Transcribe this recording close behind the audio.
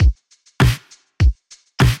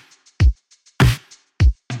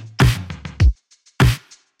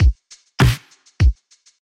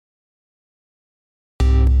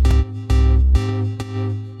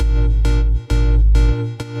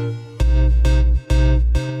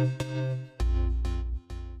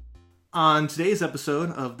On today's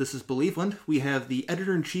episode of This is Believeland, we have the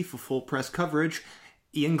editor-in-chief of Full Press Coverage,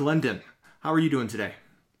 Ian Glendon. How are you doing today?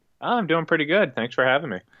 I'm doing pretty good. Thanks for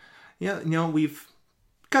having me. Yeah, we've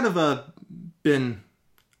kind of been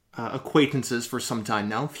acquaintances for some time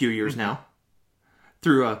now, a few years now,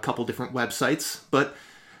 through a couple different websites, but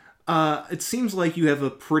it seems like you have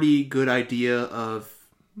a pretty good idea of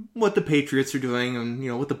what the Patriots are doing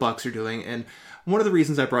and, what the Bucs are doing, and one of the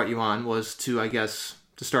reasons I brought you on was to,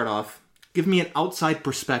 to start off, give me an outside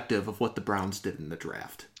perspective of what the Browns did in the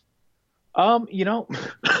draft.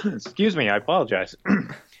 Excuse me, I apologize.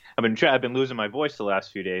 I've been losing my voice the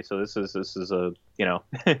last few days, so this is a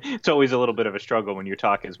it's always a little bit of a struggle when you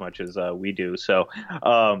talk as much as we do. So,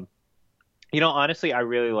 honestly, I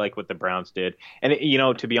really like what the Browns did, and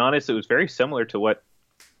to be honest, it was very similar to what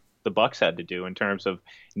the Bucs had to do in terms of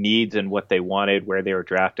needs and what they wanted, where they were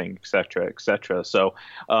drafting, et cetera, et cetera. So,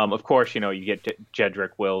 of course, you get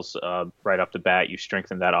Jedrick Wills right off the bat. You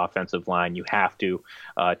strengthen that offensive line. You have to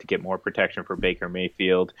get more protection for Baker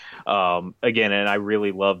Mayfield. Again, and I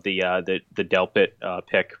really love the Delpit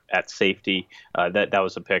pick at safety. That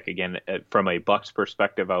was a pick, again, from a Bucs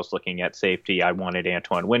perspective. I was looking at safety. I wanted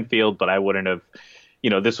Antoine Winfield, but I wouldn't have.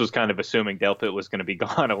 This was kind of assuming Delpit was going to be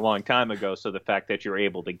gone a long time ago. So the fact that you're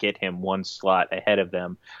able to get him one slot ahead of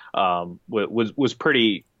them was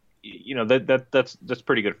pretty, that's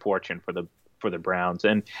pretty good fortune for the Browns.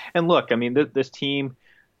 And look, this team,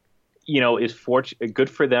 is good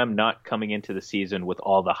for them not coming into the season with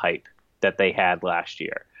all the hype that they had last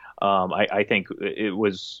year. I think it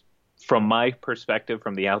was, from my perspective,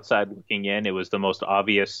 from the outside looking in, it was the most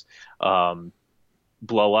obvious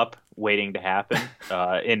blow up waiting to happen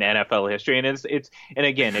in NFL history, and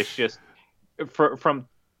it's just from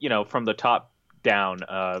the top down.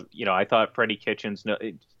 I thought Freddie Kitchens,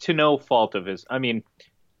 to no fault of his.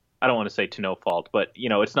 I don't want to say to no fault, but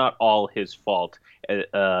it's not all his fault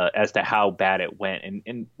as to how bad it went.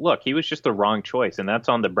 And look, he was just the wrong choice, and that's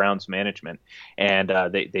on the Browns management. And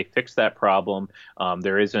they fixed that problem.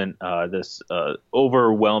 There isn't this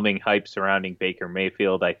overwhelming hype surrounding Baker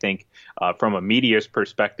Mayfield. I think from a media's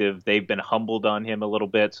perspective, they've been humbled on him a little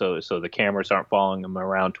bit, so the cameras aren't following him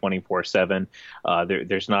around 24/7.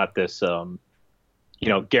 There's not this.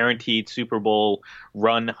 Guaranteed Super Bowl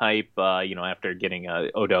run hype, after getting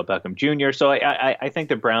Odell Beckham Jr. So I think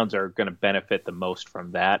the Browns are going to benefit the most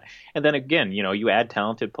from that. And then again, you add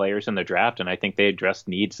talented players in the draft, and I think they addressed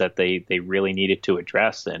needs that they really needed to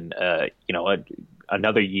address. And,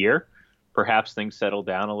 another year, perhaps things settle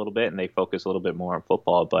down a little bit and they focus a little bit more on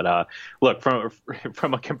football. But look,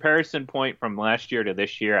 from a comparison point from last year to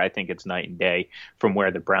this year, I think it's night and day from where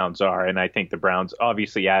the Browns are. And I think the Browns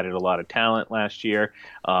obviously added a lot of talent last year.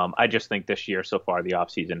 I just think this year so far, the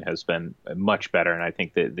offseason has been much better. And I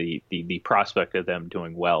think that the prospect of them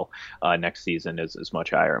doing well next season is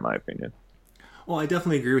much higher, in my opinion. Well, I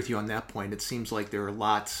definitely agree with you on that point. It seems like they're a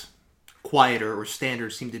lot quieter, or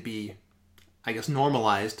standards seem to be, I guess,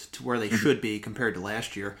 normalized to where they should be compared to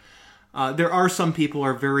last year. There are some people who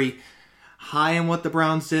are very high on what the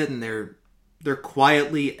Browns did, and they're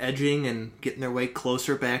quietly edging and getting their way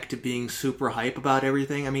closer back to being super hype about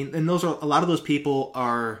everything. And a lot of those people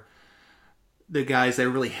are the guys that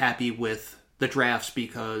are really happy with the drafts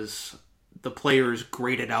because the players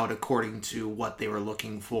graded out according to what they were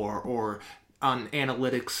looking for, or on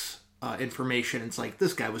analytics information. It's like,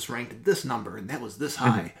 this guy was ranked at this number and that was this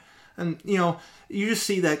high. And, you just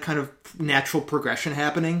see that kind of natural progression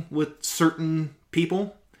happening with certain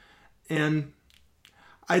people. And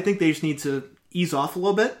I think they just need to ease off a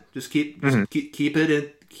little bit. Just keep it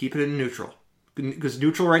in neutral. Because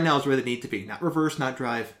neutral right now is where they need to be. Not reverse, not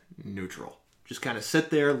drive, neutral. Just kind of sit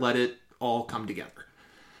there, let it all come together.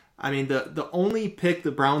 The only pick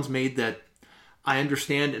the Browns made that I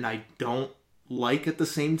understand and I don't like at the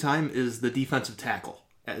same time is the defensive tackle.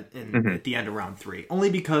 At the end of round 3. Only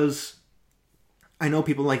because I know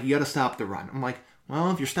people are like, you got to stop the run. I'm like, well,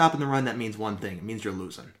 if you're stopping the run, that means one thing. It means you're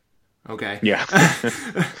losing. Okay? Yeah,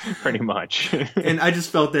 pretty much. And I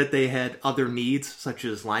just felt that they had other needs, such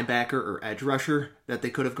as linebacker or edge rusher, that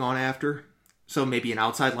they could have gone after. So maybe an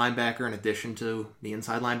outside linebacker in addition to the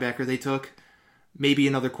inside linebacker they took. Maybe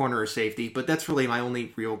another corner or safety. But that's really my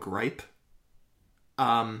only real gripe.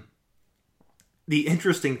 The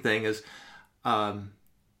interesting thing is...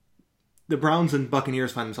 the Browns and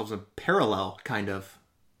Buccaneers find themselves in a parallel, kind of,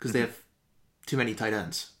 because they have too many tight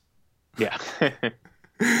ends. Yeah.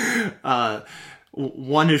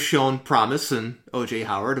 One has shown promise in O.J.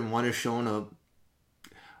 Howard, and one has shown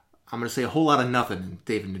I'm going to say a whole lot of nothing in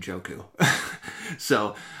David Njoku.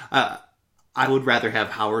 So, I would rather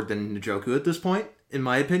have Howard than Njoku at this point, in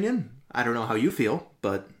my opinion. I don't know how you feel,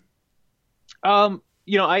 but... I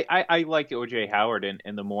like OJ Howard,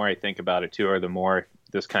 and the more I think about it too, or the more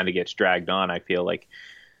this kind of gets dragged on, I feel like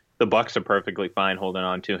the Bucks are perfectly fine holding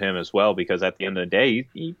on to him as well, because at the end of the day,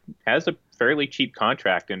 he has a fairly cheap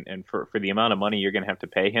contract, and for the amount of money you're going to have to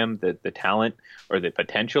pay him, the talent, or the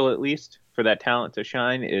potential at least for that talent to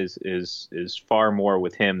shine, is far more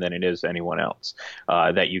with him than it is anyone else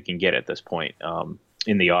that you can get at this point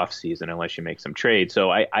in the off season, unless you make some trade.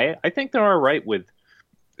 So I think they're all right with,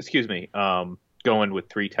 excuse me, going with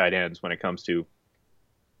three tight ends when it comes to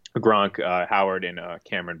Gronk, Howard, and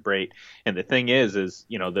Cameron Brate. And the thing is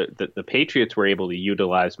the Patriots were able to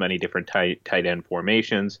utilize many different tight end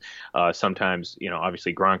formations. Sometimes,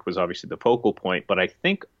 obviously Gronk was obviously the focal point, but I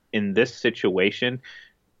think in this situation,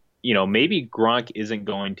 maybe Gronk isn't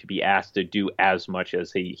going to be asked to do as much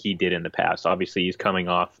as he did in the past. Obviously, he's coming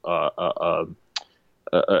off a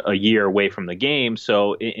year away from the game.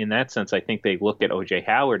 So in that sense, I think they look at OJ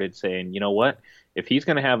Howard and saying, you know what, if he's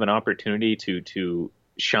going to have an opportunity to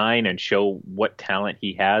shine and show what talent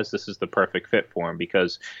he has, this is the perfect fit for him,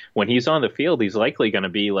 because when he's on the field, he's likely going to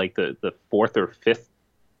be like the fourth or fifth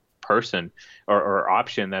person or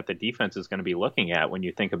option that the defense is going to be looking at when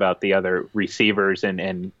you think about the other receivers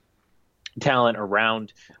and talent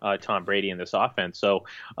around Tom Brady in this offense. So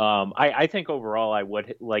I think overall I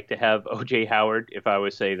would like to have OJ Howard if I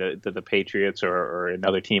was, say, the Patriots or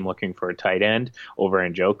another team looking for a tight end over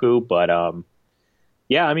Njoku. But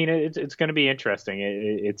yeah, I mean, it's going to be interesting.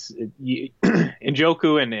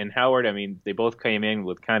 Njoku and Howard, I mean, they both came in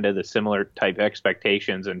with kind of the similar type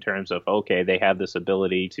expectations in terms of, okay, they have this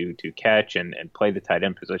ability to catch and play the tight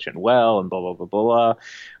end position well, and blah, blah, blah, blah, blah.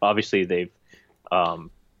 Obviously, they've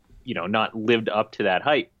not lived up to that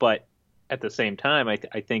hype, but at the same time, I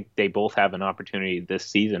think they both have an opportunity this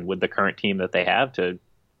season with the current team that they have to,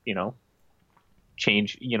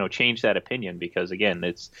 change that opinion, because again,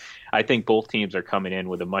 I think both teams are coming in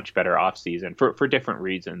with a much better offseason for different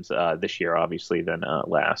reasons this year, obviously, than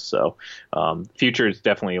last. So future is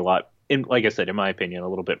definitely a lot, like I said, in my opinion, a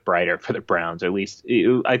little bit brighter for the Browns. At least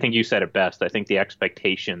I think you said it best. I think the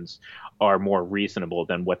expectations are more reasonable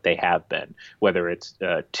than what they have been, whether it's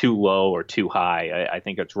too low or too high. I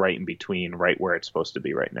think it's right in between, right where it's supposed to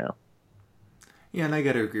be right now. Yeah, and I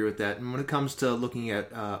got to agree with that. And when it comes to looking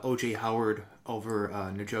at O.J. Howard over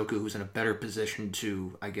Njoku, who's in a better position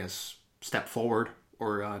to, I guess, step forward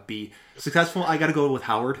or be successful, I got to go with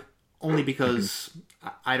Howard, only because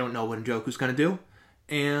I don't know what Njoku's going to do.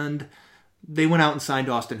 And they went out and signed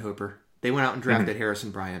Austin Hooper. They went out and drafted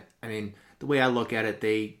Harrison Bryant. I mean, the way I look at it,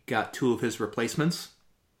 they got two of his replacements,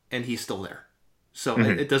 and he's still there. So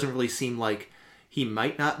it doesn't really seem like he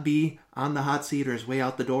might not be on the hot seat or his way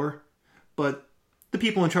out the door. But the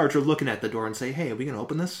people in charge are looking at the door and say, hey, are we going to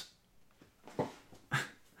open this? Are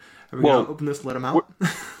we going to open this, let him out?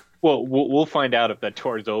 Well, we'll find out if that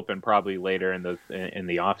door is open probably later in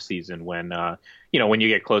the off season when when you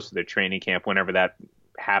get close to the training camp, whenever that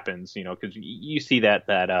happens, because you see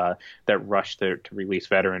that rush to release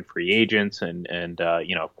veteran free agents and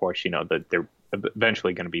of course that they're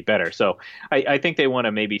eventually going to be better. So I think they want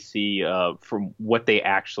to maybe see from what they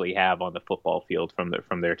actually have on the football field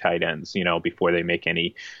from their tight ends, before they make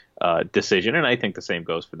any decision. And I think the same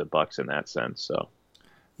goes for the Bucks in that sense. So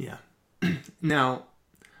yeah. Now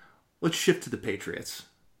let's shift to the Patriots.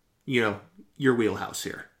 Your wheelhouse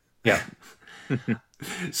here. Yeah.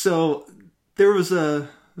 So there was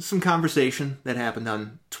some conversation that happened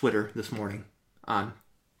on Twitter this morning on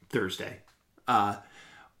Thursday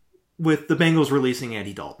with the Bengals releasing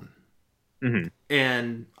Andy Dalton. Mm-hmm.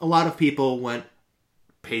 And a lot of people went,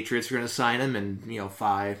 Patriots are going to sign him, and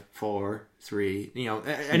 5, 4, 3,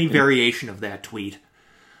 any variation of that tweet.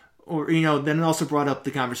 Or, then it also brought up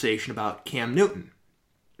the conversation about Cam Newton.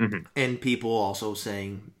 Mm-hmm. And people also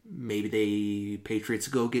saying maybe the Patriots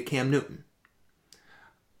go get Cam Newton.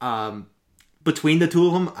 Between the two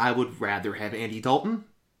of them, I would rather have Andy Dalton,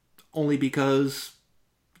 only because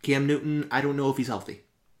Cam Newton, I don't know if he's healthy.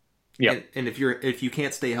 Yeah, and if you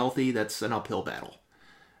can't stay healthy, that's an uphill battle.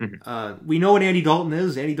 Mm-hmm. We know what Andy Dalton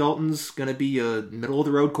is. Andy Dalton's going to be a middle of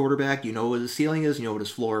the road quarterback. You know what his ceiling is. You know what his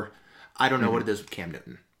floor. I don't know what it is with Cam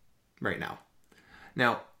Newton right now.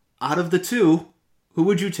 Now, out of the two, who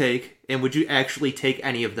would you take, and would you actually take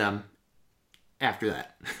any of them after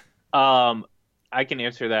that? I can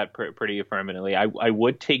answer that pretty affirmatively. I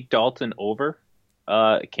would take Dalton over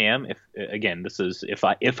Cam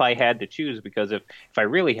if I had to choose, because if I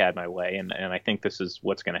really had my way, and I think this is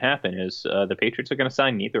what's going to happen, is the Patriots are going to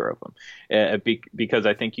sign neither of them because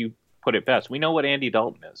I think you put it best. We know what Andy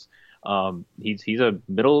Dalton is. He's a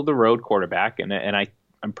middle of the road quarterback, and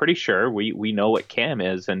I'm pretty sure we know what Cam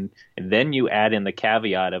is, and then you add in the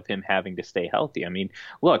caveat of him having to stay healthy. I mean,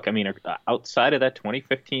 look, I mean, outside of that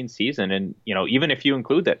 2015 season, and even if you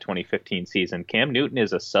include that 2015 season, Cam Newton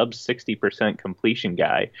is a sub 60% completion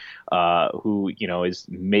guy, who is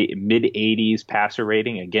mid 80s passer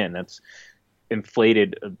rating. Again, that's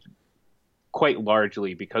inflated quite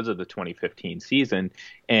largely because of the 2015 season.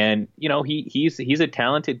 And, he's a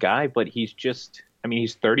talented guy, but he's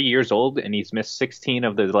 30 years old and he's missed 16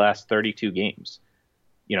 of the last 32 games.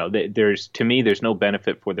 There's no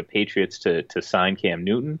benefit for the Patriots to sign Cam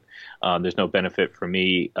Newton. There's no benefit for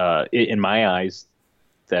me, in my eyes,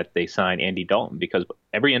 that they sign Andy Dalton, because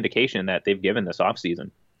every indication that they've given this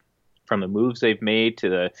offseason, from the moves they've made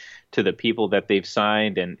to the people that they've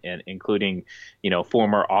signed, and including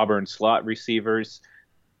former Auburn slot receivers,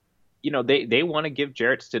 they want to give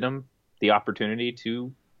Jarrett Stidham the opportunity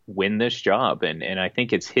to win this job, and I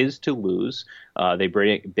think it's his to lose. They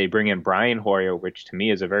bring in Brian Hoyer, which to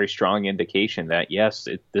me is a very strong indication that yes,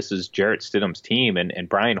 this is Jarrett Stidham's team, and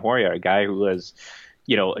Brian Hoyer, a guy who has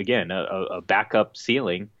again a backup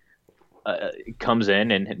ceiling. Comes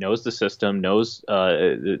in and knows the system, knows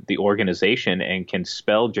the organization, and can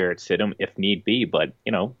spell Jarrett Stidham if need be. But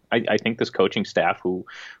I think this coaching staff, who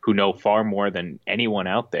know far more than anyone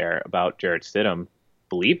out there about Jarrett Stidham,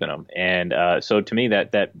 believe in him. And so to me,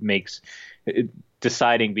 that makes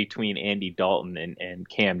deciding between Andy Dalton and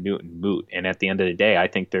Cam Newton moot. And at the end of the day, I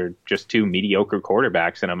think they're just two mediocre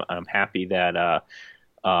quarterbacks, and I'm happy that.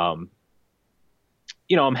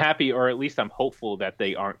 I'm happy, or at least I'm hopeful, that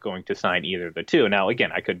they aren't going to sign either of the two. Now,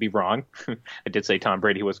 again, I could be wrong. I did say Tom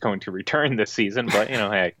Brady was going to return this season, but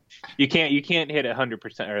hey, you can't hit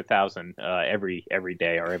 100% or 1,000 every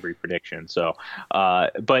day or every prediction. So,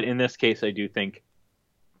 but in this case, I do think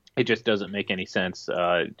it just doesn't make any sense.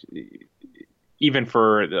 Even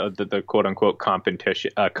for the quote unquote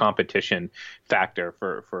competition factor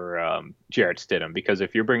for Jarrett Stidham, because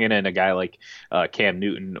if you're bringing in a guy like Cam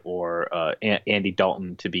Newton or Andy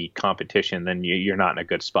Dalton to be competition, then you're not in a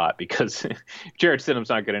good spot, because if Jarrett Stidham's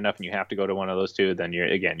not good enough and you have to go to one of those two, then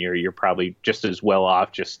you're probably just as well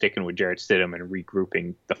off just sticking with Jarrett Stidham and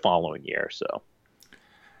regrouping the following year. So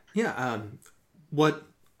what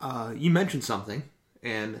you mentioned something,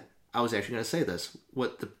 and I was actually going to say this.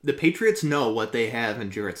 What the Patriots know what they have in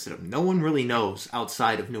Jarrett Stidham. No one really knows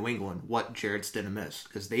outside of New England what Jarrett Stidham is,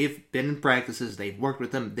 because they've been in practices, they've worked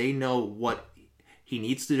with him, they know what he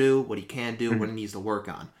needs to do, what he can do, what he needs to work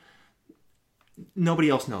on. Nobody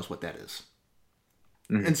else knows what that is.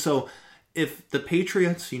 And so if the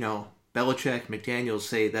Patriots, Belichick, McDaniels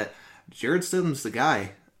say that Jarrett Stidham's the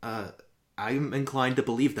guy, I'm inclined to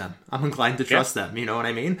believe them. I'm inclined to trust them. You know what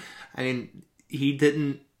I mean? I mean, he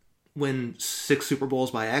didn't win 6 Super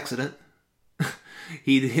Bowls by accident.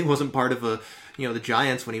 he wasn't part of the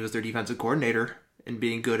Giants when he was their defensive coordinator and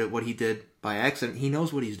being good at what he did by accident. He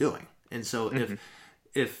knows what he's doing. And so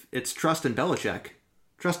if it's trust in Belichick,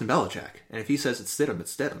 and if he says it's Stidham,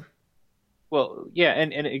 it's Stidham. Well, yeah,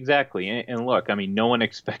 and exactly. And look, I mean, no one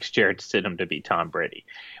expects Jarrett Stidham to be Tom Brady.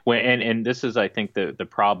 And this is, I think, the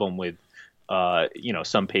problem with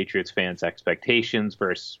some Patriots fans' expectations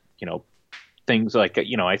versus things like,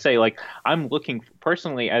 I say, like, I'm looking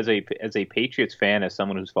personally as a Patriots fan, as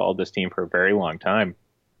someone who's followed this team for a very long time,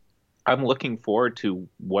 I'm looking forward to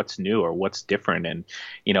what's new or what's different. And,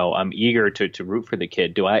 I'm eager to root for the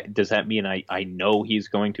kid. Does that mean I know he's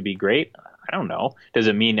going to be great? I don't know. Does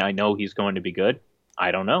it mean I know he's going to be good?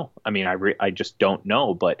 I don't know. I mean, I just don't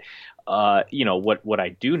know. But, what I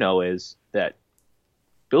do know is that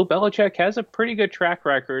Bill Belichick has a pretty good track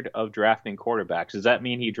record of drafting quarterbacks. Does that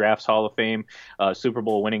mean he drafts Hall of Fame, Super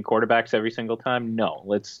Bowl winning quarterbacks every single time? No.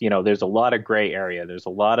 There's a lot of gray area. There's a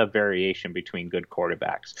lot of variation between good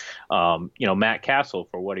quarterbacks. Matt Castle,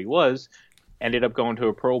 for what he was, ended up going to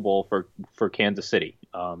a Pro Bowl for Kansas City.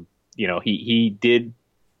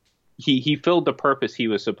 He filled the purpose he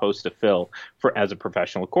was supposed to fill as a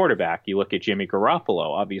professional quarterback. You look at Jimmy Garoppolo.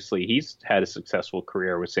 Obviously, he's had a successful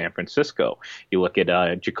career with San Francisco. You look at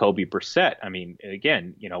Jacoby Brissett. I mean,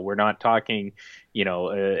 again, we're not talking,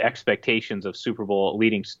 expectations of Super Bowl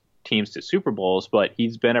leading teams to Super Bowls, but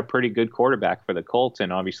he's been a pretty good quarterback for the Colts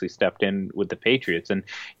and obviously stepped in with the Patriots. And,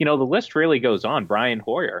 the list really goes on. Brian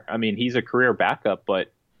Hoyer. I mean, he's a career backup,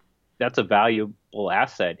 but that's a valuable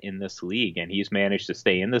asset in this league, and he's managed to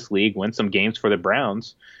stay in this league, win some games for the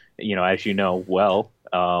Browns, as you know well.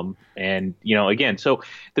 And again, so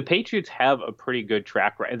the Patriots have a pretty good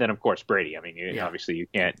track record. And then of course Brady. I mean, obviously you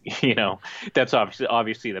can't, that's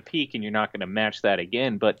obviously the peak, and you're not going to match that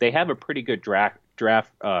again. But they have a pretty good draft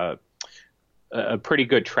a pretty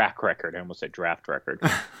good track record. I almost said draft record.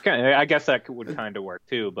 I guess that would kind of work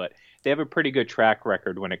too, but they have a pretty good track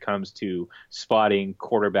record when it comes to spotting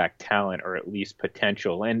quarterback talent or at least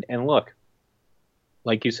potential. And look,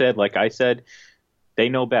 like you said, like I said, they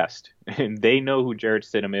know best. And they know who Jarrett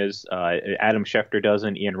Stidham is. Adam Schefter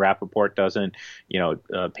doesn't. Ian Rappaport doesn't.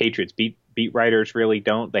 Patriots beat writers really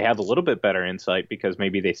don't. They have a little bit better insight because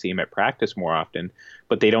maybe they see him at practice more often,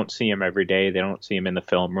 but they don't see him every day. They don't see him in the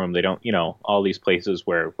film room. They don't, all these places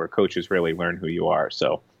where coaches really learn who you are.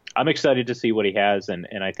 So I'm excited to see what he has, and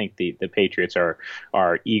I think the Patriots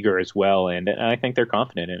are eager as well, and I think they're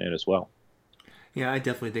confident in it as well. Yeah, I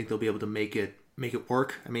definitely think they'll be able to make it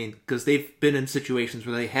work. I mean, because they've been in situations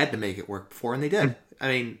where they had to make it work before, and they did. I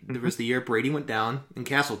mean, there was the year Brady went down and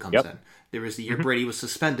Castle comes in. There was the year Brady was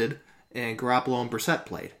suspended and Garoppolo and Brissett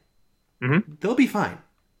played. They'll be fine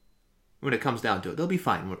when it comes down to it. They'll be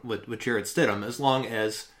fine with Jarrett Stidham as long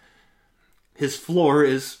as his floor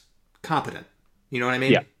is competent. You know what I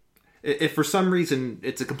mean? Yeah. If for some reason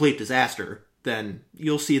it's a complete disaster, then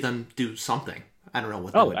you'll see them do something. I don't know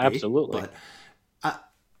what that would be. Absolutely. But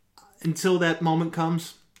until that moment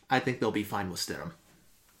comes, I think they'll be fine with Stidham.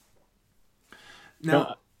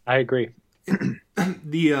 Now, I agree.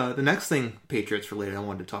 The next thing Patriots related I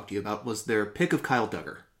wanted to talk to you about was their pick of Kyle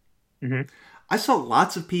Duggar. I saw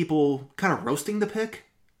lots of people kind of roasting the pick,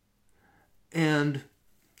 and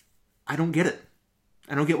I don't get it.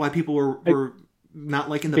 I don't get why people were not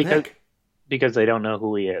liking the pick. Because they don't know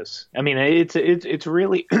who he is. I mean, it's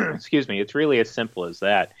really excuse me, it's really as simple as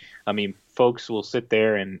that. I mean, folks will sit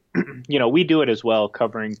there and we do it as well,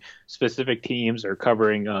 covering specific teams or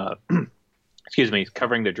covering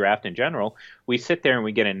covering the draft in general. We sit there and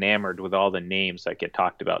we get enamored with all the names that get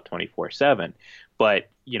talked about 24/7. But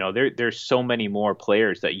there's so many more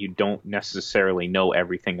players that you don't necessarily know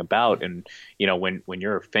everything about. And when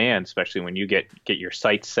you're a fan, especially when you get your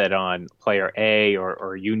sights set on player A,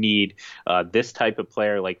 or you need this type of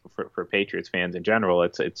player, like for Patriots fans in general,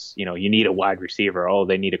 it's you need a wide receiver. Oh,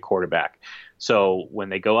 they need a quarterback. So when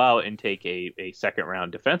they go out and take a second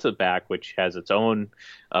round defensive back, which has its own,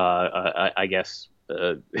 I guess,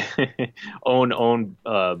 own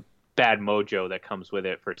bad mojo that comes with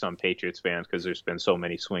it for some Patriots fans, because there's been so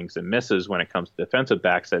many swings and misses when it comes to defensive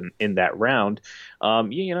backs in that round.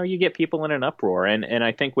 You get people in an uproar, and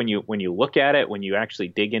I think when you look at it, when you actually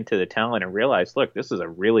dig into the talent and realize, look, this is a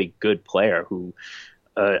really good player who,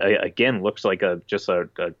 again, looks like a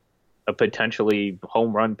potentially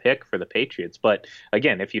home run pick for the Patriots. But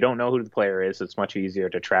again, if you don't know who the player is, it's much easier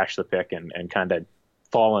to trash the pick and kind of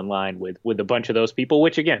fall in line with a bunch of those people,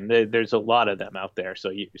 which again, there's a lot of them out there. So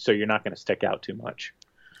you're not going to stick out too much.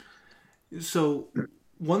 So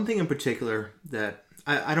one thing in particular that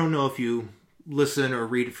I don't know if you listen or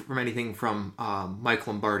read from anything from Mike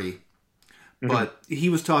Lombardi, but he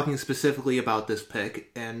was talking specifically about this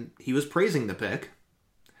pick, and he was praising the pick.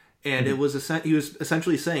 And he was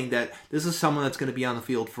essentially saying that this is someone that's going to be on the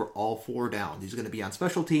field for all four downs. He's going to be on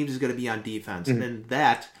special teams. He's going to be on defense. And then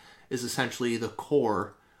that is essentially the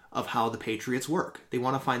core of how the Patriots work. They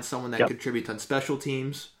want to find someone that contributes on special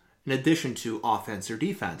teams in addition to offense or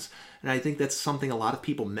defense. And I think that's something a lot of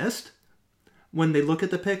people missed when they look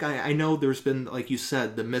at the pick. I know there's been, like you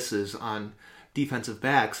said, the misses on defensive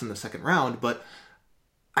backs in the second round, but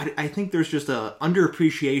I think there's just a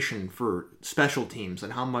underappreciation for special teams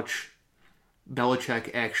and how much Belichick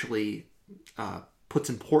actually puts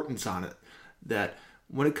importance on it. That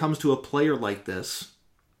when it comes to a player like this,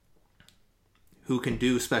 who can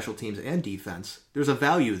do special teams and defense, there's a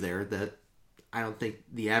value there that I don't think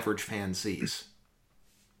the average fan sees.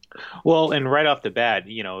 Well, and right off the bat,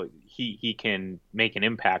 he can make an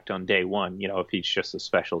impact on day one, if he's just a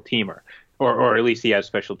special teamer, or at least he has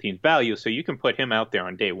special teams value. So you can put him out there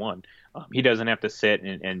on day one. He doesn't have to sit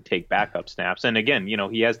and take backup snaps. And again,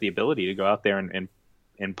 he has the ability to go out there and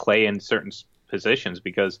play in certain positions,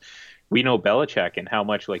 because we know Belichick and how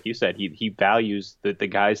much, like you said, he values the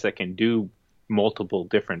guys that can do multiple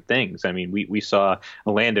different things. I mean, we saw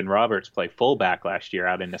Landon Roberts play fullback last year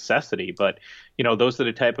out of necessity, but those are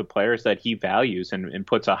the type of players that he values and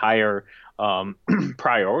puts a higher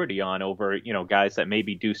priority on over guys that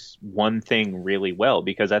maybe do one thing really well.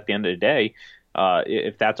 Because at the end of the day,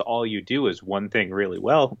 if that's all you do is one thing really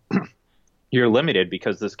well, you're limited,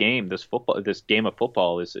 because this game of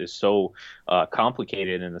football is so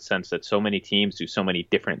complicated in the sense that so many teams do so many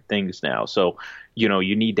different things now. So,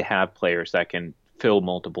 you need to have players that can fill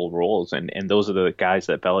multiple roles, and those are the guys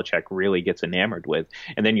that Belichick really gets enamored with.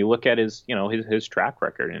 And then you look at his track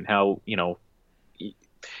record and how,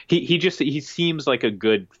 he seems like a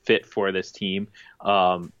good fit for this team.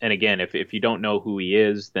 And again, if you don't know who he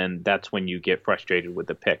is, then that's when you get frustrated with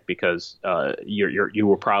the pick, because you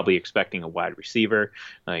were probably expecting a wide receiver,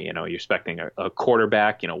 you're expecting a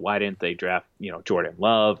quarterback. Why didn't they draft Jordan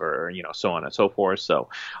Love, or so on and so forth. So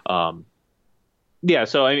yeah,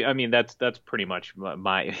 so I mean that's pretty much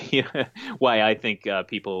my why I think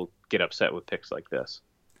people get upset with picks like this.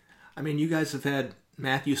 I mean, you guys have had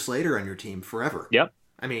Matthew Slater on your team forever. Yep.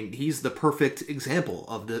 I mean, he's the perfect example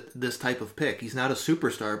of this type of pick. He's not a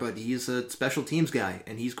superstar, but he's a special teams guy,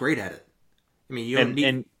 and he's great at it. I mean, you don't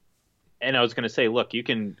need... And I was going to say, look,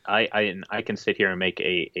 I can sit here and make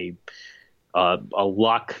a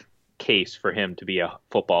lock case for him to be a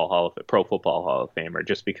Pro Football Hall of Famer,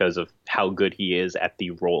 just because of how good he is at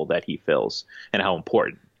the role that he fills and how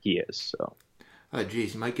important he is. So.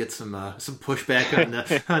 Geez, you might get some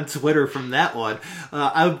pushback on Twitter from that one.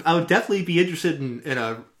 I would definitely be interested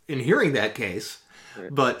in hearing that case,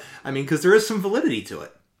 but I mean, because there is some validity to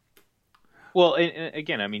it. Well, and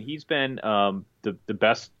again, I mean, he's been the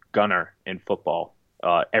best gunner in football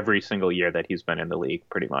every single year that he's been in the league,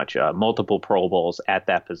 pretty much. Multiple Pro Bowls at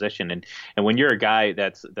that position, and when you're a guy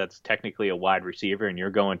that's technically a wide receiver and you're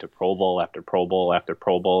going to Pro Bowl after Pro Bowl after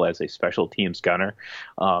Pro Bowl as a special teams gunner,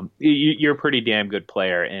 you're a pretty damn good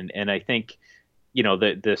player. And I think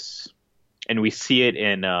this. And we see it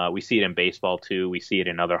in baseball too. We see it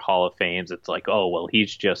in other Hall of Fames. It's like, oh, well,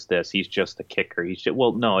 he's just this. He's just the kicker.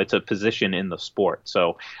 Well, no, it's a position in the sport.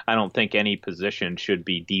 So I don't think any position should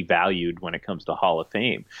be devalued when it comes to Hall of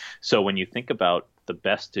Fame. So when you think about the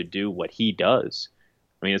best to do what he does,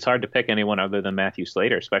 I mean, it's hard to pick anyone other than Matthew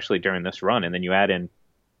Slater, especially during this run. And then you add in,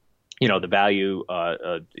 the value,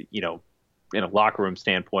 in a locker room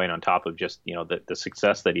standpoint, on top of just the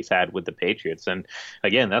success that he's had with the Patriots, and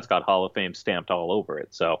again, that's got Hall of Fame stamped all over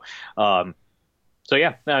it. So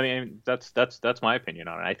yeah, I mean that's my opinion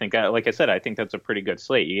on it. I think, like I said, I think that's a pretty good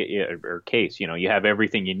slate or case. You have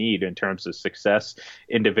everything you need in terms of success,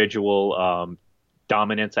 individual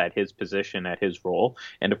dominance at his position, at his role,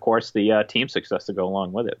 and of course the team success to go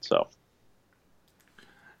along with it. So.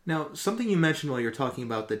 Now, something you mentioned while you're talking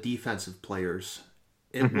about the defensive players,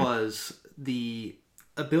 it was the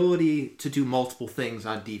ability to do multiple things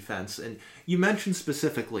on defense. And you mentioned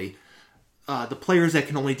specifically the players that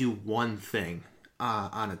can only do one thing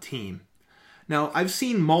on a team. Now, I've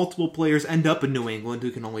seen multiple players end up in New England who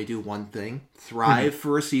can only do one thing, thrive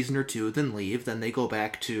for a season or two, then leave. Then they go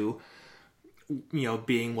back to,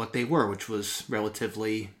 being what they were, which was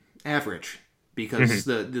relatively average. Because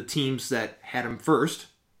the teams that had them first,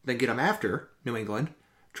 then get them after New England,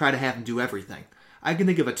 try to have them do everything. I can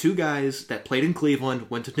think of two guys that played in Cleveland,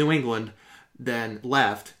 went to New England, then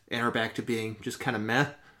left, and are back to being just kind of meh.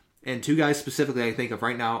 And two guys specifically I think of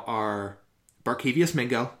right now are Barkevious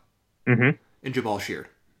Mingo and Jabal Sheard.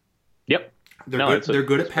 Yep. They're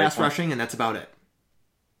good at pass rushing, and that's about it.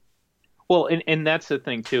 Well, and that's the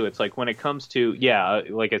thing, too. It's like when it comes to,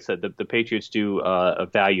 like I said, the Patriots do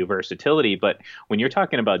value versatility, but when you're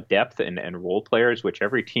talking about depth and role players, which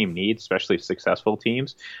every team needs, especially successful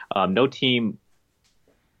teams, no team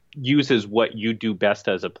uses what you do best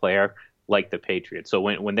as a player like the Patriots. So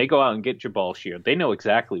when they go out and get Jabal Sheard, they know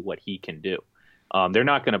exactly what he can do. They're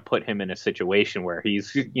not going to put him in a situation where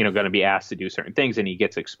he's going to be asked to do certain things and he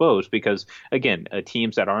gets exposed, because again,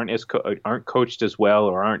 teams that aren't coached as well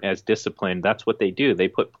or aren't as disciplined, that's what they do. They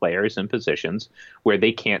put players in positions where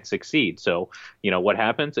they can't succeed. So what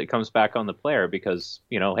happens? It comes back on the player, because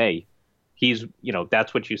hey, he's,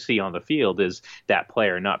 that's what you see on the field, is that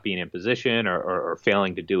player not being in position or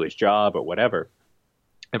failing to do his job or whatever.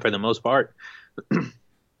 And for the most part,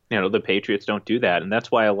 the Patriots don't do that. And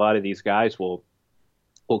that's why a lot of these guys will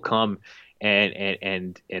come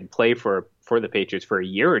and play for the Patriots for a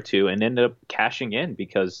year or two and end up cashing in,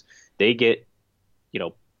 because they get,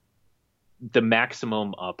 the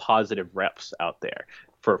maximum positive reps out there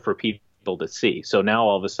for people to see. So now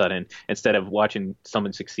all of a sudden, instead of watching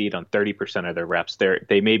someone succeed on 30% of their reps,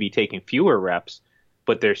 they may be taking fewer reps,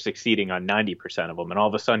 but they're succeeding on 90% of them. And all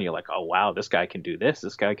of a sudden you're like, oh wow, this guy can do this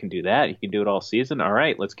guy can do that, he can do it all season. All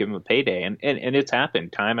right, let's give him a payday. And it's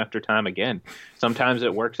happened time after time again. Sometimes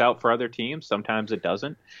it works out for other teams, sometimes it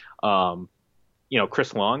doesn't.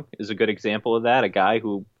 Chris Long is a good example of that, a guy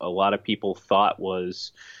who a lot of people thought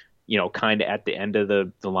was kind of at the end of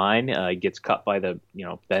the line, gets cut by the,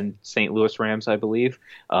 then St. Louis Rams, I believe,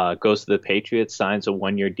 goes to the Patriots, signs a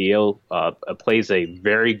 1-year deal, plays a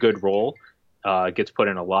very good role, gets put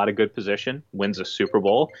in a lot of good position, wins a Super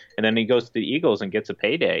Bowl, and then he goes to the Eagles and gets a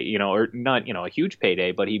payday, or not, a huge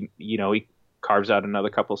payday, but he carves out another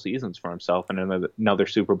couple seasons for himself and another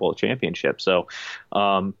Super Bowl championship. So,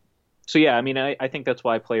 yeah, I mean, I think that's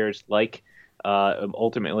why players like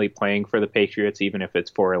ultimately playing for the Patriots, even if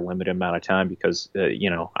it's for a limited amount of time, because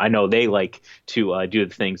I know they like to do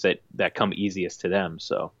the things that come easiest to them.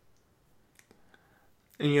 So.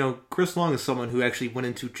 And Chris Long is someone who actually went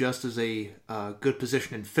into just as a good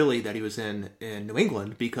position in Philly that he was in New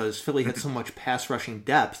England, because Philly had so much pass rushing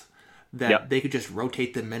depth that they could just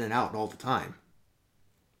rotate them in and out all the time.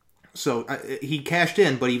 So he cashed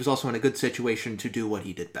in, but he was also in a good situation to do what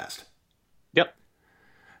he did best. Yep.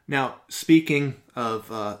 Now, speaking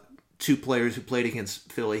of two players who played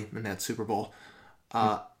against Philly in that Super Bowl,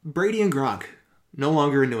 Brady and Gronk, no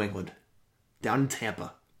longer in New England, down in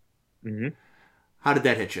Tampa. Mm-hmm. How did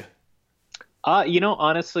that hit you?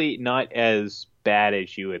 Honestly, not as bad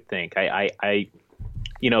as you would think. I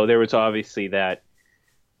there was obviously that,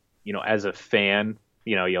 as a fan,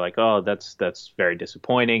 you're like, oh, that's very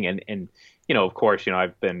disappointing. And of course,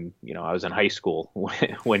 I've been, I was in high school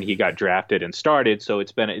when he got drafted and started. So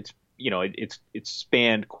it's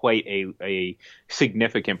spanned quite a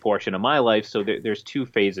significant portion of my life. So there's two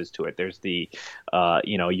phases to it. There's the,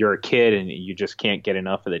 you're a kid and you just can't get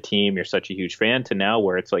enough of the team. You're such a huge fan, to now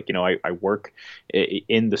where it's like, I work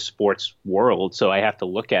in the sports world, so I have to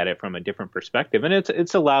look at it from a different perspective. And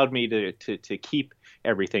it's allowed me to keep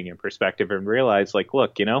everything in perspective and realize, like,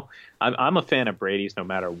 look, I'm a fan of Brady's no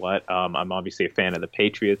matter what. I'm obviously a fan of the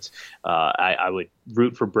Patriots. I would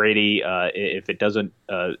root for Brady if it doesn't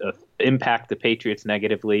impact the Patriots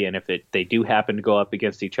negatively, and if they do happen to go up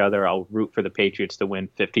against each other, I'll root for the Patriots to win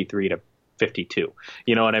 53-52.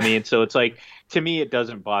 You know what I mean? So it's like, to me, it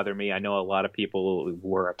doesn't bother me. I know a lot of people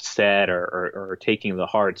were upset or taking the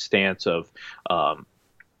hard stance of, oh,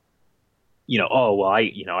 well,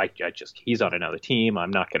 I just, he's on another team, I'm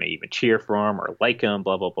not going to even cheer for him or like him,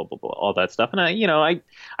 blah, blah, blah, blah, blah, all that stuff. And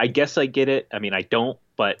I guess I get it. I mean, I don't,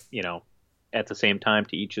 but, at the same time,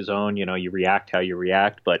 to each his own. You react how you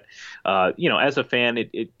react. But, as a fan,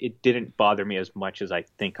 it didn't bother me as much as I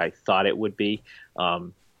think I thought it would be.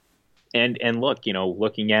 And look,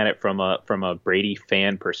 looking at it from a Brady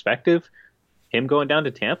fan perspective, him going down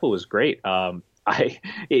to Tampa was great.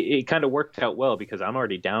 It kind of worked out well because I'm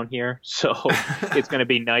already down here, so it's going to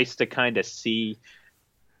be nice to kind of see,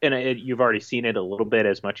 and you've already seen it a little bit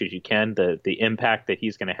as much as you can, the impact that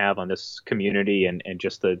he's going to have on this community and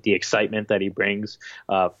just the excitement that he brings,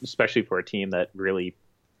 especially for a team that really,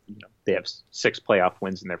 they have 6 playoff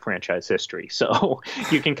wins in their franchise history. So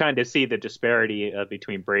you can kind of see the disparity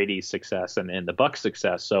between Brady's success and the Bucs'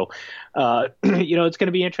 success. So, it's going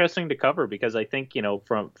to be interesting to cover because I think,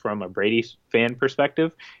 from a Brady fan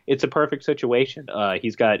perspective, it's a perfect situation.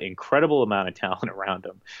 He's got incredible amount of talent around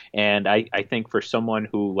him. And I think for someone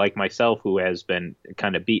who, like myself, who has been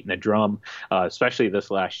kind of beating the drum, especially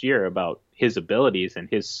this last year, about his abilities and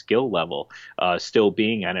his skill level still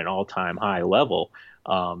being at an all-time high level,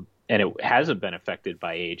 and it hasn't been affected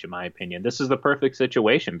by age, in my opinion, this is the perfect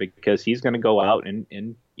situation because he's going to go out and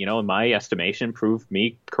in my estimation, prove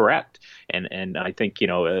me correct. And I think,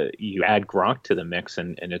 you add Gronk to the mix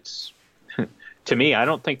and it's, to me, I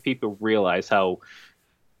don't think people realize how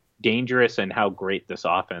dangerous and how great this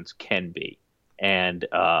offense can be. And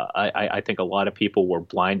I think a lot of people were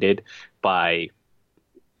blinded by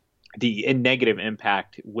the negative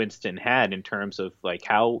impact Winston had in terms of like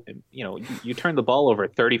how, you turn the ball over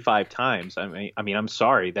 35 times. I mean, I'm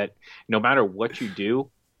sorry that no matter what you do,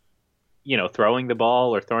 throwing the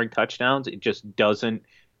ball or throwing touchdowns, it just doesn't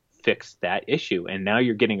fix that issue. And now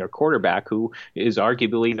you're getting a quarterback who is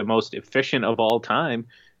arguably the most efficient of all time,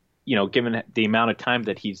 given the amount of time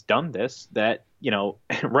that he's done this, that,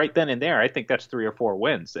 right then and there, I think that's 3 or 4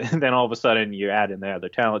 wins. And then all of a sudden you add in the other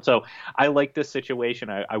talent. So I like this situation.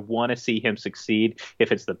 I want to see him succeed.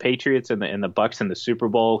 If it's the Patriots and the Bucs in the Super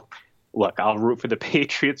Bowl, look, I'll root for the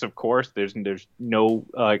Patriots, of course. There's no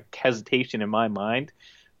hesitation in my mind.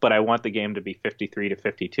 But I want the game to be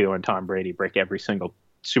 53-52 and Tom Brady break every single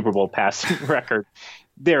Super Bowl passing record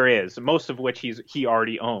there is, most of which he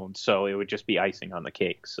already owns. So it would just be icing on the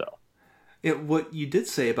cake. So. Yeah, what you did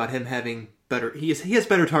say about him having better, he has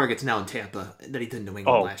better targets now in Tampa than he did in New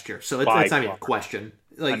England last year. So it's not even a question.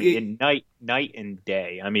 Like, night and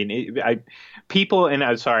day. I mean, people, and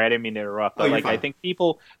I'm sorry, I didn't mean to interrupt, but I think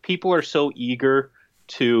people are so eager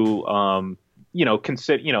to,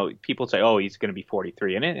 consider, people say, oh, he's going to be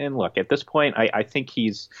 43. And look, at this point, I think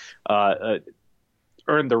he's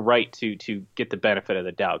earn the right to get the benefit of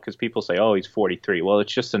the doubt, because people say, oh, he's 43. Well,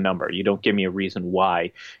 it's just a number. You don't give me a reason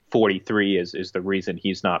why 43 is the reason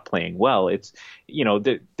he's not playing well. It's,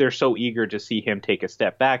 they're so eager to see him take a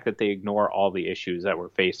step back that they ignore all the issues that were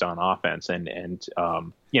faced on offense. And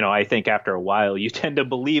I think after a while you tend to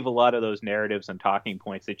believe a lot of those narratives and talking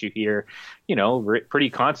points that you hear, pretty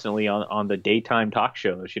constantly on the daytime talk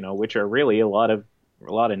shows, which are really a lot of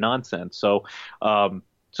nonsense.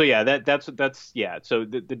 So yeah, that's yeah. So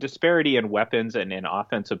the disparity in weapons and in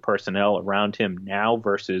offensive personnel around him now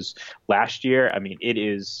versus last year, I mean, it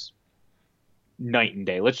is night and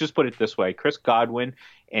day. Let's just put it this way: Chris Godwin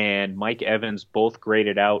and Mike Evans both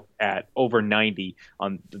graded out at over 90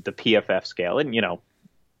 on the PFF scale, and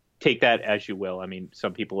take that as you will. I mean,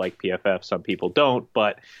 some people like PFF, some people don't.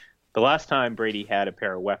 But the last time Brady had a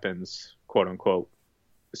pair of weapons, quote unquote,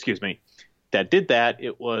 that did that,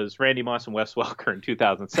 it was Randy Moss and Wes Welker in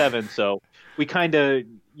 2007. So we kind of,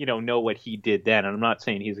 know what he did then. And I'm not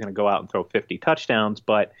saying he's going to go out and throw 50 touchdowns,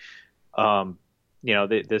 but,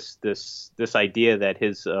 this idea that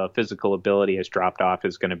his physical ability has dropped off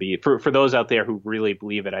is going to be, for those out there who really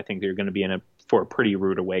believe it, I think they're going to be for a pretty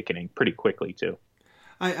rude awakening pretty quickly too.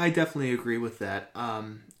 I definitely agree with that.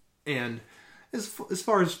 And as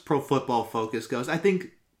far as Pro Football Focus goes, I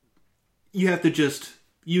think you have to just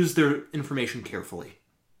use their information carefully,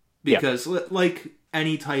 because like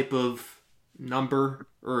any type of number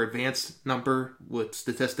or advanced number with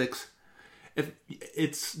statistics, if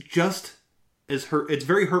it's just it's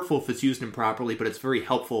very hurtful if it's used improperly, but it's very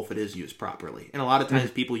helpful if it is used properly. And a lot of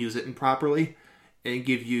times people use it improperly and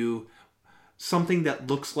give you something that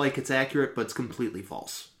looks like it's accurate, but it's completely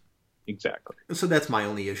false. Exactly. So that's my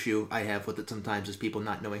only issue I have with it sometimes, is people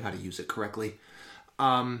not knowing how to use it correctly.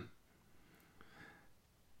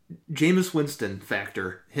 Jameis Winston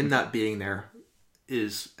factor, him not being there,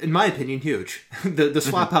 is, in my opinion, huge. The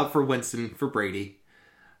swap out for Winston for Brady.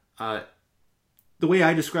 The way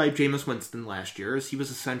I described Jameis Winston last year is he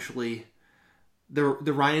was essentially the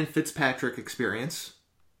Ryan Fitzpatrick experience.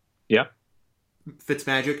 Yeah.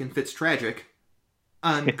 Fitzmagic and Fitztragic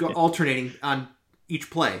alternating on each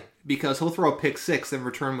play, because he'll throw a pick six and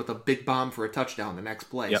return with a big bomb for a touchdown the next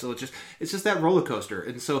play. Yep. So it's just that roller coaster.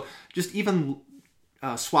 And so just even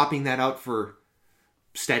swapping that out for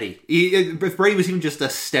steady. If Brady was even just a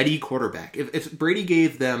steady quarterback, if Brady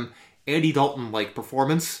gave them Andy Dalton-like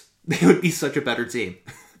performance, they would be such a better team.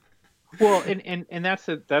 Well, and that's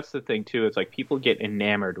the thing too. It's like people get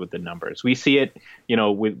enamored with the numbers. We see it,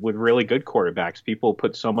 with really good quarterbacks. People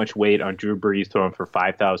put so much weight on Drew Brees throwing for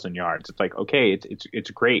 5,000 yards. It's like, okay,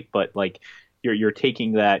 it's great, but like you're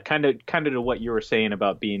taking that kind of to what you were saying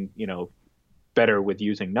about being, better with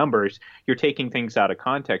using numbers. You're taking things out of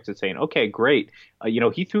context and saying, okay, great.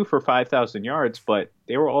 He threw for 5,000 yards, but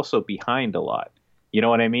they were also behind a lot. You know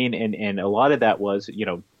what I mean? And a lot of that was,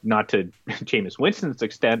 not to Jameis Winston's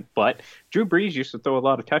extent, but Drew Brees used to throw a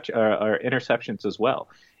lot of interceptions as well.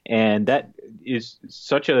 And that is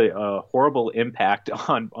such a horrible impact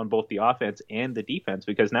on both the offense and the defense,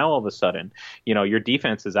 because now all of a sudden, your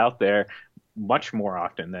defense is out there much more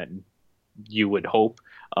often than you would hope.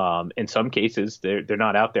 In some cases, they're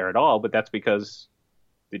not out there at all, but that's because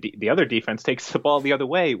the other defense takes the ball the other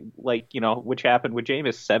way, which happened with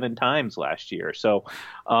Jameis 7 times last year. So,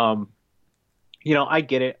 I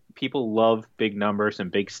get it. People love big numbers and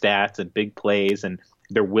big stats and big plays, and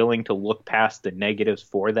they're willing to look past the negatives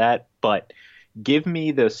for that. But give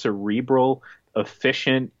me the cerebral,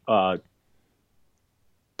 efficient,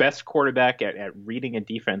 best quarterback at reading a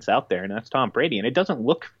defense out there, and that's Tom Brady. And it doesn't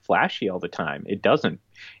look flashy all the time. It doesn't.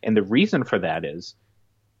 And the reason for that is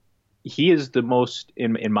he is the most,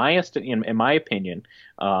 in my opinion,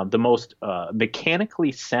 the most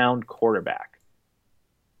mechanically sound quarterback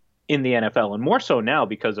in the NFL, and more so now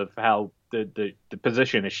because of how the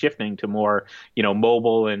position is shifting to more,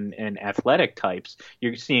 mobile and athletic types.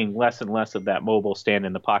 You're seeing less and less of that mobile stand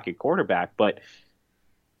in the pocket quarterback, but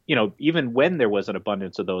even when there was an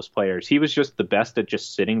abundance of those players, he was just the best at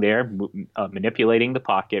just sitting there, manipulating the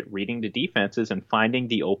pocket, reading the defenses, and finding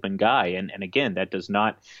the open guy. And again, that does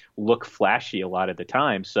not look flashy a lot of the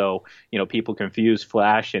time. So, people confuse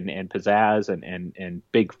flash and pizzazz and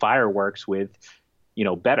big fireworks with,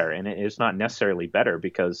 better. And it's not necessarily better,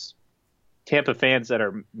 because Tampa fans that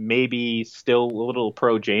are maybe still a little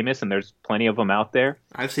pro Jameis, and there's plenty of them out there,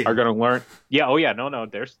 I've seen are going to learn. Yeah. Oh yeah. No,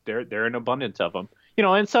 they're an abundance of them.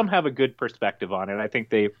 And some have a good perspective on it. I think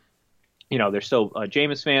they're still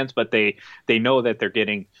Jameis fans, but they know that they're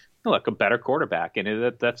getting a better quarterback,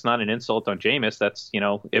 and that's not an insult on Jameis. That's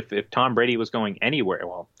if Tom Brady was going anywhere,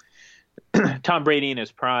 well, Tom Brady in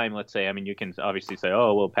his prime, let's say, I mean, you can obviously say,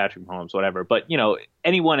 oh, well, Patrick Mahomes, whatever. But,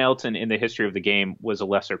 anyone else in the history of the game was a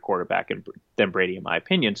lesser quarterback than Brady, in my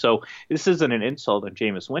opinion. So this isn't an insult on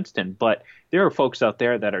Jameis Winston, but there are folks out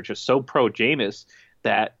there that are just so pro Jameis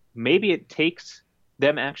that maybe it takes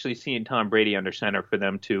them actually seeing Tom Brady under center for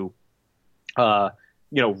them to,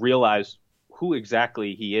 realize who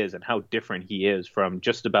exactly he is and how different he is from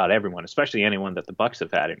just about everyone, especially anyone that the Bucs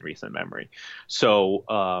have had in recent memory. So,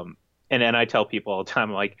 and then I tell people all the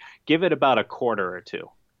time, like, give it about a quarter or two,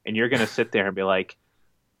 and you're going to sit there and be like,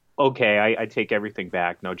 okay, I take everything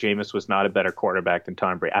back. No, Jameis was not a better quarterback than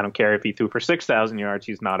Tom Brady. I don't care if he threw for 6,000 yards.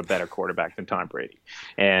 He's not a better quarterback than Tom Brady.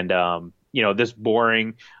 And, this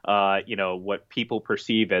boring, what people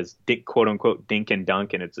perceive as quote unquote dink and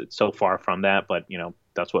dunk, and it's so far from that, but,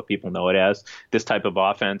 that's what people know it as. This type of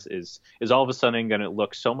offense is all of a sudden going to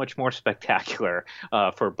look so much more spectacular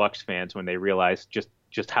for Bucs fans when they realize just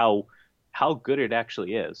how good it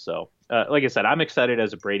actually is. So, like I said, I'm excited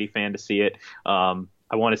as a Brady fan to see it.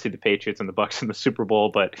 I want to see the Patriots and the Bucs in the Super Bowl,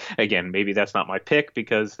 but again, maybe that's not my pick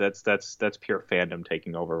because that's pure fandom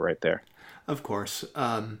taking over right there. Of course.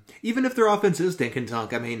 Even if their offense is dink and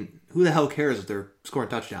dunk, I mean, who the hell cares if they're scoring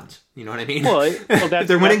touchdowns? You know what I mean? Well, if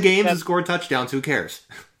they're winning games and scoring touchdowns, who cares?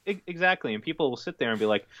 Exactly. And people will sit there and be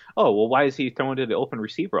like, oh, well, why is he throwing to the open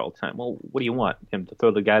receiver all the time? Well, what do you want? Him to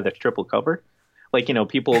throw the guy that's triple covered? Like,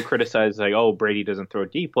 people criticize, like, oh, Brady doesn't throw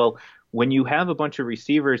deep. Well, when you have a bunch of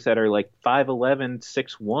receivers that are like 5'11",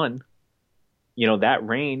 6'1", that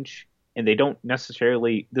range, and they don't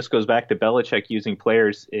necessarily, this goes back to Belichick using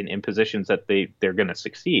players in positions that they're going to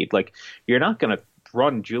succeed. Like, you're not going to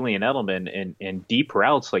run Julian Edelman in deep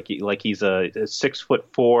routes like he's a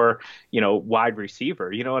 6'4", wide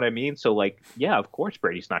receiver. You know what I mean? So, like, yeah, of course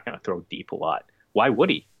Brady's not going to throw deep a lot. Why would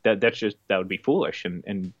he? That would be foolish.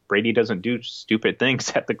 And Brady doesn't do stupid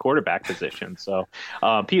things at the quarterback position. So,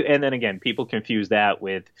 and then again, people confuse that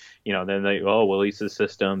with, then they, oh, well, he's the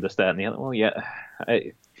system, this, that, and the other. Well, yeah,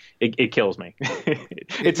 it kills me.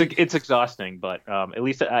 It's exhausting, but at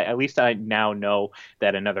least I now know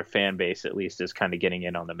that another fan base at least is kind of getting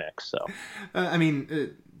in on the mix. So,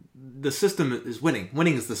 the system is winning.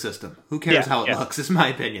 Winning is the system. Who cares how it looks, is my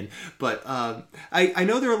opinion. But I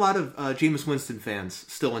know there are a lot of Jameis Winston fans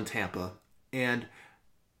still in Tampa. And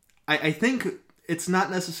I think it's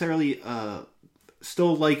not necessarily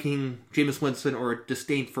still liking Jameis Winston or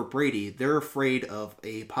disdain for Brady. They're afraid of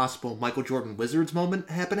a possible Michael Jordan Wizards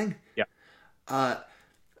moment happening. Yeah.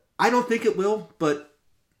 I don't think it will, but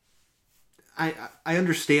I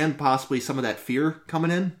understand possibly some of that fear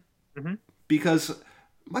coming in. Mm-hmm. Because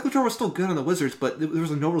Michael Jordan was still good on the Wizards, but there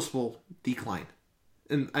was a noticeable decline.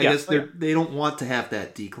 And I guess they don't want to have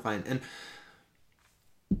that decline. And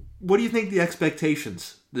what do you think the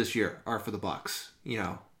expectations this year are for the Bucs?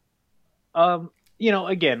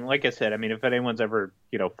 Again, like I said, I mean, if anyone's ever,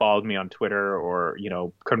 followed me on Twitter or,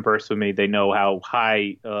 conversed with me, they know how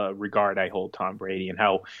high regard I hold Tom Brady and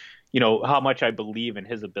how much I believe in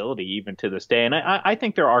his ability even to this day. And I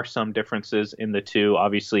think there are some differences in the two.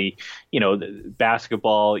 Obviously,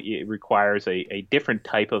 basketball requires a different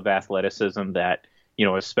type of athleticism that,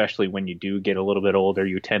 especially when you do get a little bit older,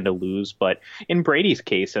 you tend to lose. But in Brady's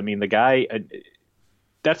case, I mean, the guy,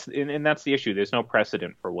 that's the issue. There's no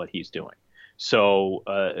precedent for what he's doing. So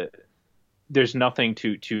there's nothing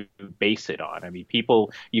to base it on. I mean,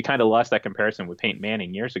 you kind of lost that comparison with Peyton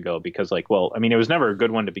Manning years ago because, like, well, I mean, it was never a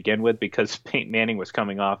good one to begin with because Peyton Manning was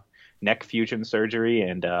coming off neck fusion surgery.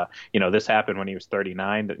 And, this happened when he was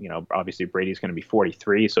 39. Obviously Brady's going to be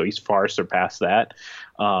 43, so he's far surpassed that.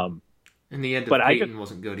 In the end, Peyton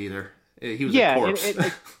wasn't good either. He was a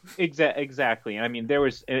corpse. Exactly. I mean,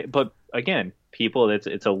 but again,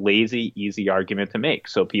 it's a lazy, easy argument to make.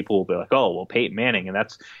 So people will be like, oh, well, Peyton Manning. And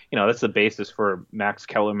that's the basis for Max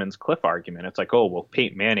Kellerman's cliff argument. It's like, oh, well,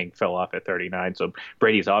 Peyton Manning fell off at 39. So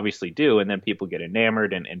Brady's obviously due. And then people get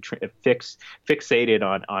enamored and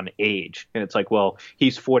fixated on age. And it's like, well,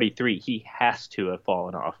 he's 43. He has to have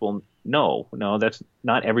fallen off. Well, no, that's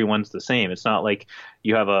not, everyone's the same. It's not like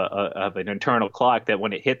you have an internal clock that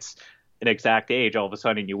when it hits an exact age, all of a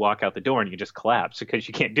sudden you walk out the door and you just collapse because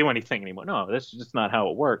you can't do anything anymore. No, that's just not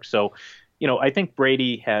how it works. So, I think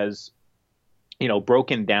Brady has,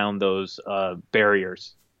 broken down those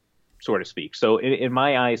barriers, so to speak. So in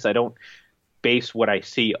my eyes, I don't base what I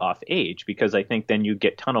see off age because I think then you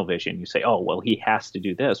get tunnel vision. You say, oh, well, he has to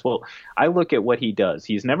do this. Well, I look at what he does.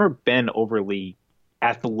 He's never been overly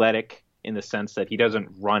athletic in the sense that he doesn't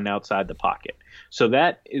run outside the pocket. So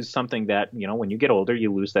that is something that, when you get older,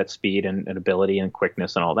 you lose that speed and ability and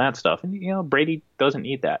quickness and all that stuff. And, Brady doesn't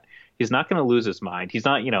need that. he's not going to lose his mind. He's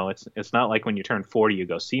not, it's not like when you turn 40 you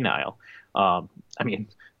go senile. I mean,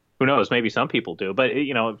 who knows? Maybe some people do, but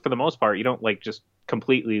for the most part, you don't like just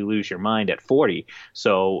completely lose your mind at 40.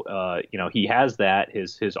 So, he has that.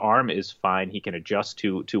 His arm is fine. He can adjust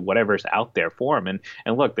to whatever's out there for him.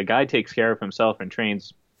 And look, the guy takes care of himself and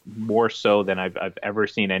trains more so than I've ever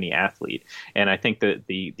seen any athlete. And I think that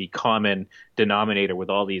the common denominator with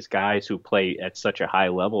all these guys who play at such a high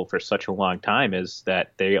level for such a long time is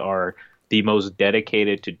that they are the most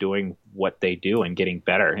dedicated to doing what they do and getting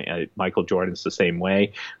better. Michael Jordan's the same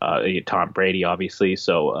way. Tom Brady, obviously.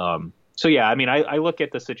 So yeah, I mean, I look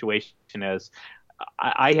at the situation as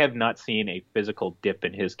I have not seen a physical dip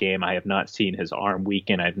in his game. I have not seen his arm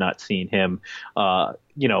weaken. I've not seen him,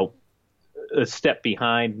 a step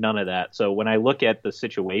behind. None of that. So when I look at the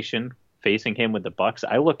situation facing him with the Bucks,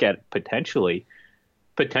 I look at potentially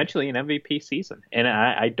an MVP season. And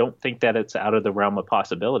I don't think that it's out of the realm of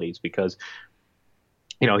possibilities because,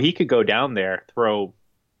 he could go down there, throw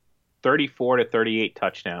 34 to 38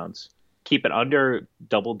 touchdowns, keep it under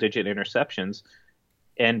double-digit interceptions,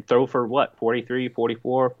 and throw for 43,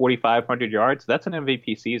 44, 4,500 yards. That's an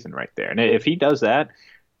MVP season right there. And if he does that,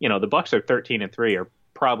 the Bucks are 13-3, are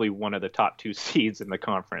probably one of the top 2 seeds in the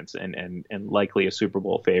conference and likely a Super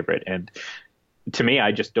Bowl favorite. And to me,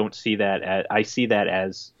 I just don't see that. I see that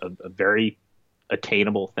as a very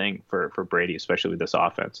attainable thing for Brady, especially with this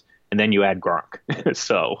offense. And then you add Gronk.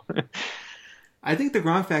 So I think the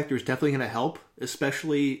Gronk factor is definitely going to help,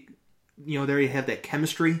 especially, there you have that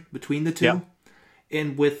chemistry between the two. Yeah.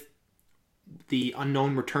 And with the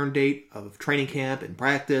unknown return date of training camp and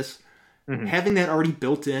practice, having that already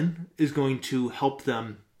built in is going to help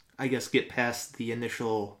them, I guess, get past the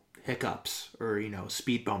initial hiccups or,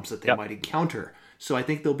 speed bumps that they might encounter. So I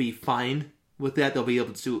think they'll be fine with that. They'll be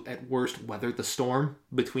able to, at worst, weather the storm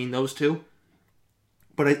between those two.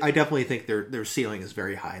 But I definitely think their ceiling is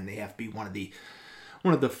very high, and they have to be one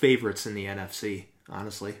of the favorites in the NFC,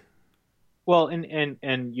 honestly. Well,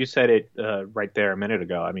 and you said it right there a minute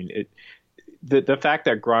ago. I mean, the fact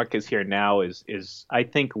that Gronk is here now is I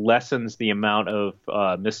think lessens the amount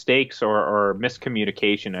of mistakes or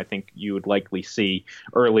miscommunication I think you would likely see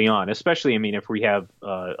early on, especially, I mean, if we have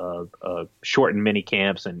shortened mini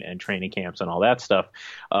camps and training camps and all that stuff.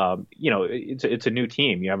 It's a new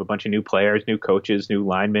team. You have a bunch of new players, new coaches, new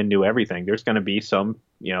linemen, new everything. There's going to be some,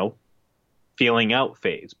 feeling out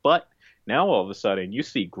phase. But now all of a sudden you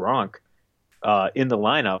see Gronk in the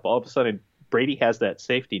lineup. All of a sudden Brady has that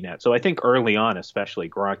safety net. So I think early on, especially,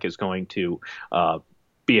 Gronk is going to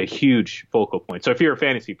be a huge focal point. So if you're a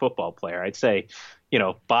fantasy football player, I'd say,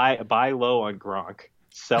 buy low on Gronk,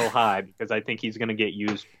 sell high, because I think he's going to get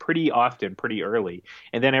used pretty often, pretty early.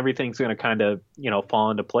 And then everything's going to kind of,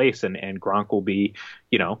 fall into place and Gronk will be,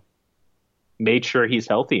 made sure he's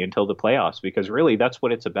healthy until the playoffs, because really that's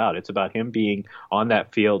what it's about. It's about him being on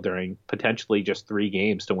that field during potentially just 3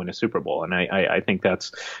 games to win a Super Bowl. And I think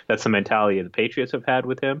that's the mentality the Patriots have had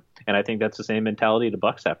with him. And I think that's the same mentality the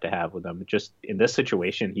Bucks have to have with him. Just in this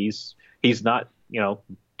situation, he's not,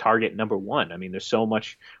 target number 1. I mean, there's so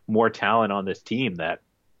much more talent on this team that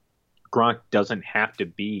Gronk doesn't have to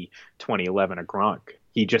be 2011 a Gronk.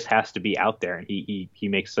 He just has to be out there, and he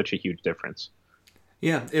makes such a huge difference.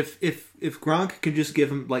 Yeah, if Gronk could just give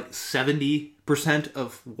him like 70%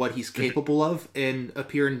 of what he's capable of and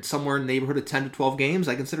appear in somewhere in the neighborhood of 10 to 12 games,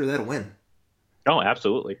 I consider that a win. Oh,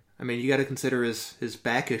 absolutely. I mean, you got to consider his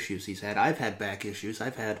back issues he's had. I've had back issues.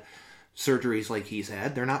 I've had surgeries like he's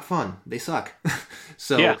had. They're not fun. They suck.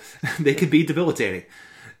 So they could be debilitating.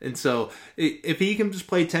 And so if he can just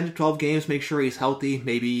play 10 to 12 games, make sure he's healthy,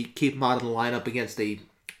 maybe keep him out of the lineup against a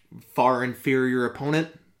far inferior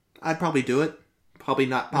opponent, I'd probably do it. Probably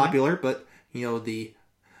not popular, but, the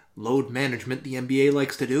load management the NBA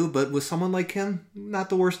likes to do. But with someone like him, not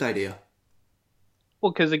the worst idea.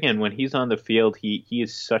 Well, because, again, when he's on the field, he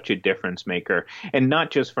is such a difference maker. And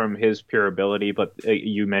not just from his pure ability, but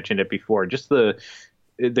you mentioned it before, just the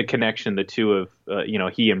connection the two of,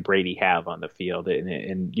 he and Brady have on the field.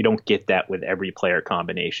 And you don't get that with every player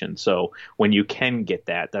combination. So when you can get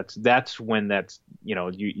that, that's when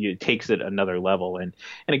it takes it another level. And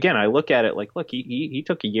again, I look at it like, look, he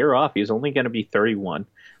took a year off. He's only going to be 31.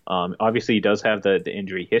 Obviously he does have the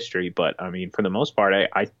injury history, but I mean, for the most part,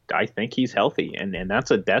 I think he's healthy, and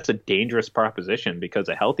that's a dangerous proposition, because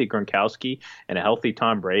a healthy Gronkowski and a healthy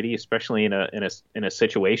Tom Brady, especially in a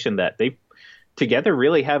situation that they together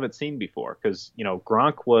really haven't seen before, because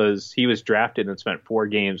Gronk was drafted and spent 4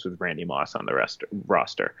 games with Randy Moss on the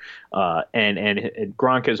roster, and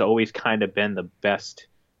Gronk has always kind of been the best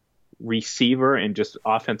receiver and just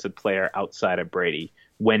offensive player outside of Brady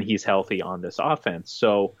when he's healthy on this offense.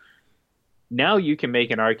 So Now you can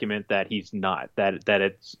make an argument that he's not, that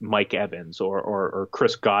it's Mike Evans or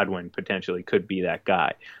Chris Godwin potentially could be that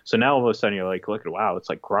guy. So now all of a sudden you're like, look, wow, it's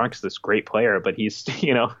like Gronk's this great player, but he's,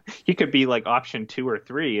 he could be like option 2 or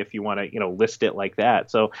 3 if you want to, list it like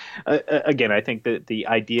that. So again, I think that the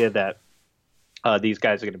idea that these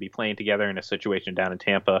guys are going to be playing together in a situation down in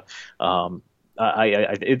Tampa,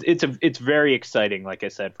 it's very exciting. Like I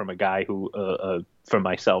said, from a guy who, from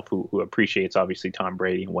myself, who appreciates obviously Tom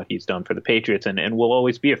Brady and what he's done for the Patriots, and will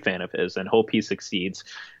always be a fan of his, and hope he succeeds,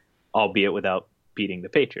 albeit without beating the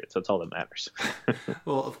Patriots. That's all that matters.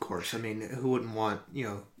 Well, of course. I mean, who wouldn't want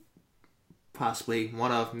possibly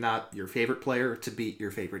one of not your favorite player to beat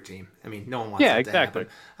your favorite team? I mean, no one wants that exactly. to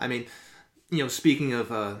happen. I mean, speaking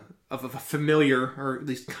of a familiar or at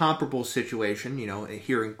least comparable situation,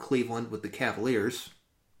 here in Cleveland with the Cavaliers.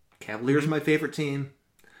 Cavaliers are my favorite team.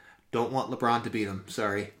 Don't want LeBron to beat them.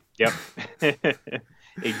 Sorry. Yep.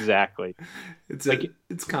 Exactly.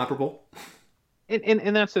 It's comparable.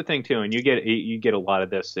 And that's the thing too. And you get a lot of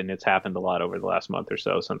this, and it's happened a lot over the last month or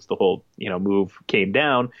so since the whole move came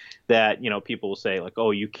down. That people will say like,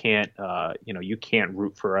 oh, you can't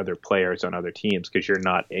root for other players on other teams because you're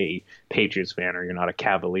not a Patriots fan or you're not a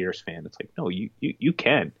Cavaliers fan. It's like, no, you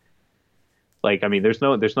can. Like, I mean, there's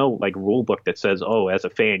no like rule book that says, oh, as a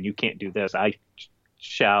fan you can't do this. I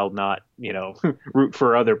shall not root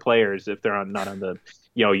for other players if they're not on the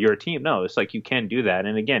your team. No, it's like you can do that.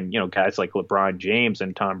 And again, guys like LeBron James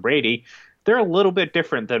and Tom Brady, they're a little bit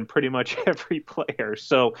different than pretty much every player.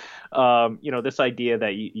 So, this idea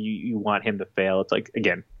that you want him to fail, it's like,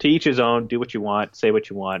 again, to each his own, do what you want, say what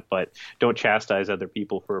you want, but don't chastise other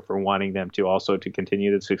people for wanting them to also to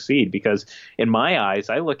continue to succeed. Because in my eyes,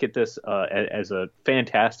 I look at this as a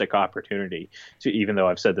fantastic opportunity to, even though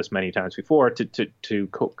I've said this many times before, to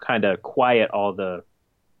kind of quiet all the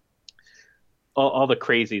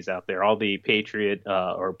crazies out there, all the Patriot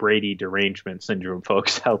or Brady derangement syndrome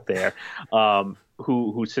folks out there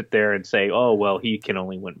who sit there and say, oh, well, he can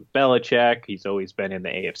only win with Belichick. He's always been in the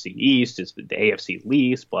AFC East. It's the AFC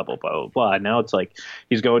least, blah, blah, blah, blah, blah. Now it's like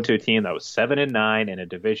he's going to a team that was 7-9 in a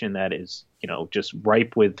division that is, just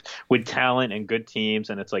ripe with talent and good teams.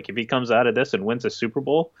 And it's like, if he comes out of this and wins a Super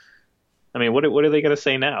Bowl, I mean, what are they going to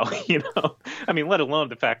say now? I mean, let alone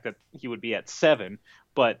the fact that he would be at 7,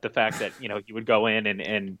 but the fact that, he would go in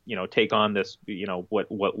and take on this,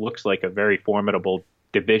 what looks like a very formidable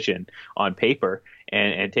division on paper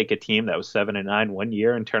and take a team that was 7-9 one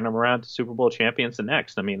year and turn them around to Super Bowl champions the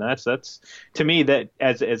next. I mean, that's to me, that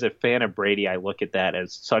as a fan of Brady, I look at that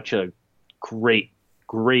as such a great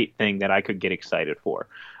thing that I could get excited for.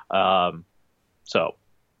 So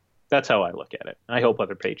that's how I look at it. I hope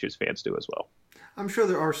other Patriots fans do as well. I'm sure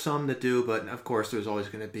there are some that do, but of course there's always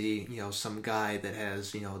going to be, some guy that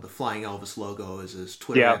has, the Flying Elvis logo as his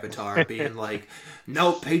Twitter avatar being like,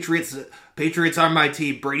 no, Patriots are my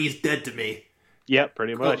team. Brady's dead to me. Yep,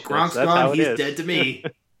 pretty much. Gronk's gone, he's dead to me.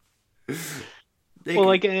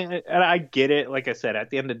 And I get it. Like I said, at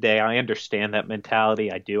the end of the day, I understand that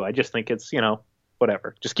mentality. I do. I just think it's,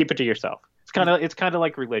 whatever. Just keep it to yourself. It's kind of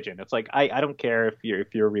like religion. It's like, I don't care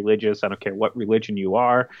if you're religious. I don't care what religion you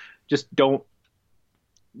are. Just don't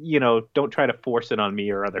try to force it on me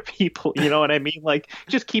or other people. You know what I mean? Like,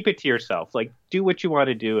 just keep it to yourself. Like, do what you want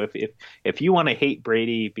to do. If you want to hate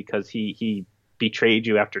Brady because he betrayed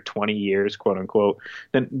you after 20 years, quote unquote,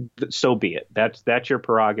 then so be it. That's your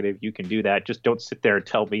prerogative. You can do that. Just don't sit there and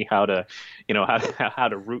tell me how to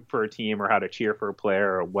root for a team or how to cheer for a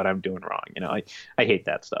player or what I'm doing wrong. I hate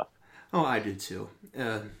that stuff. Oh, I do too.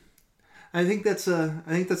 I think that's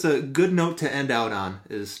a good note to end out on.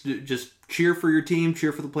 Is just cheer for your team,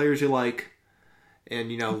 cheer for the players you like, and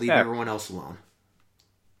leave everyone else alone.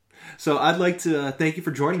 So I'd like to thank you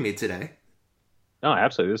for joining me today. Oh,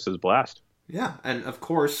 absolutely! This is a blast. Yeah, and of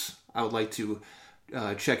course, I would like to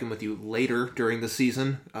check in with you later during the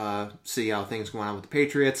season, see how things go on with the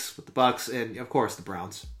Patriots, with the Bucks, and of course the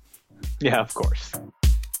Browns. Yeah, of course.